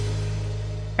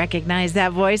Recognize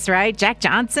that voice, right? Jack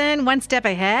Johnson, One Step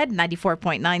Ahead,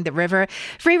 94.9 The River.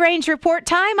 Free Range Report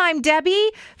Time. I'm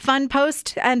Debbie. Fun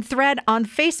post and thread on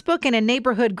Facebook in a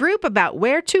neighborhood group about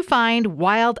where to find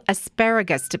wild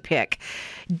asparagus to pick.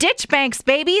 Ditch banks,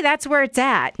 baby. That's where it's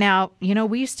at. Now,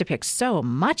 we used to pick so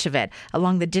much of it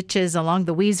along the ditches, along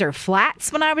the Weiser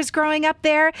Flats when I was growing up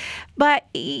there. But,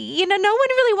 no one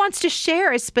really wants to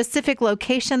share a specific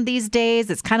location these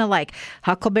days. It's kind of like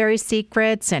Huckleberry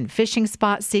secrets and fishing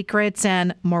spot secrets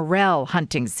and morel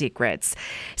hunting secrets.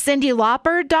 Cyndi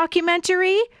Lauper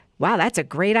documentary. Wow, that's a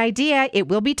great idea. It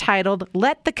will be titled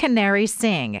Let the Canary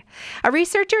Sing.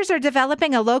 Researchers are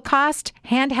developing a low-cost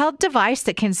handheld device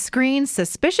that can screen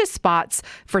suspicious spots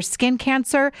for skin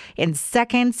cancer in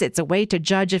seconds. It's a way to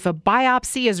judge if a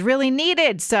biopsy is really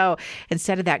needed. So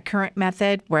instead of that current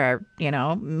method where,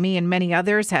 me and many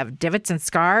others have divots and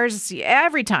scars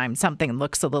every time something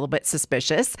looks a little bit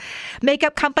suspicious.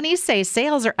 Makeup companies say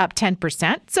sales are up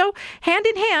 10%. So hand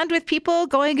in hand with people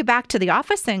going back to the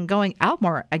office and going out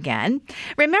more again.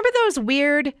 Remember those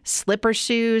weird slipper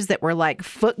shoes that were like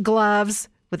foot gloves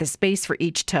with a space for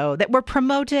each toe that were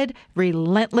promoted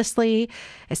relentlessly,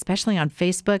 especially on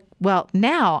Facebook? Well,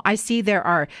 now I see there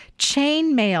are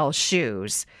chainmail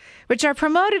shoes, which are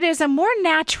promoted as a more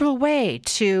natural way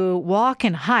to walk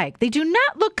and hike. They do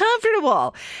not look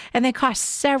comfortable, and they cost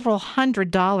several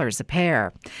 $100s a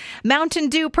pair. Mountain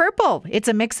Dew Purple. It's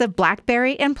a mix of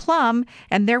blackberry and plum,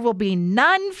 and there will be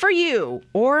none for you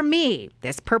or me.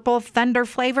 This Purple Thunder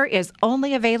flavor is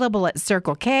only available at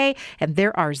Circle K, and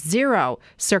there are 0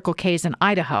 Circle Ks in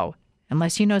Idaho.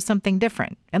 Unless you know something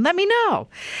different. And let me know.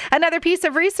 Another piece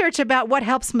of research about what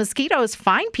helps mosquitoes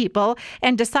find people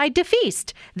and decide to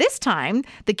feast. This time,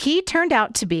 the key turned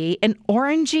out to be an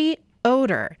orangey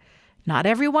odor. Not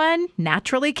everyone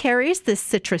naturally carries this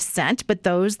citrus scent, but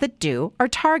those that do are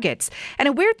targets. And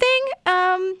a weird thing,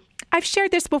 I've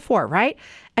shared this before, right?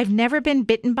 I've never been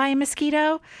bitten by a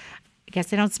mosquito. I guess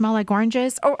they don't smell like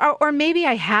oranges. Or maybe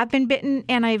I have been bitten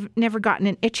and I've never gotten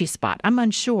an itchy spot. I'm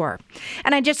unsure.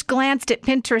 And I just glanced at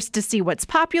Pinterest to see what's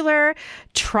popular.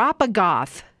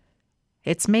 Tropagoth.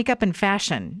 It's makeup and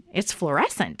fashion. It's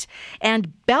fluorescent.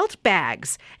 And belt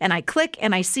bags. And I click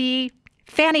and I see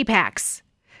fanny packs,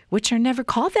 which are never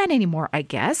called that anymore, I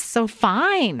guess. So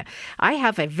fine. I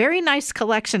have a very nice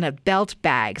collection of belt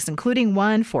bags, including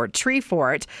one for Tree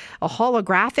Fort, a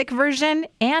holographic version,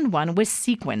 and one with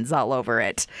sequins all over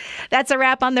it. That's a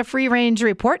wrap on the Free Range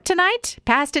Report tonight.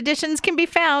 Past editions can be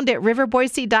found at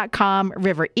riverboise.com,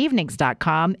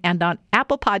 riverevenings.com, and on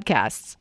Apple Podcasts.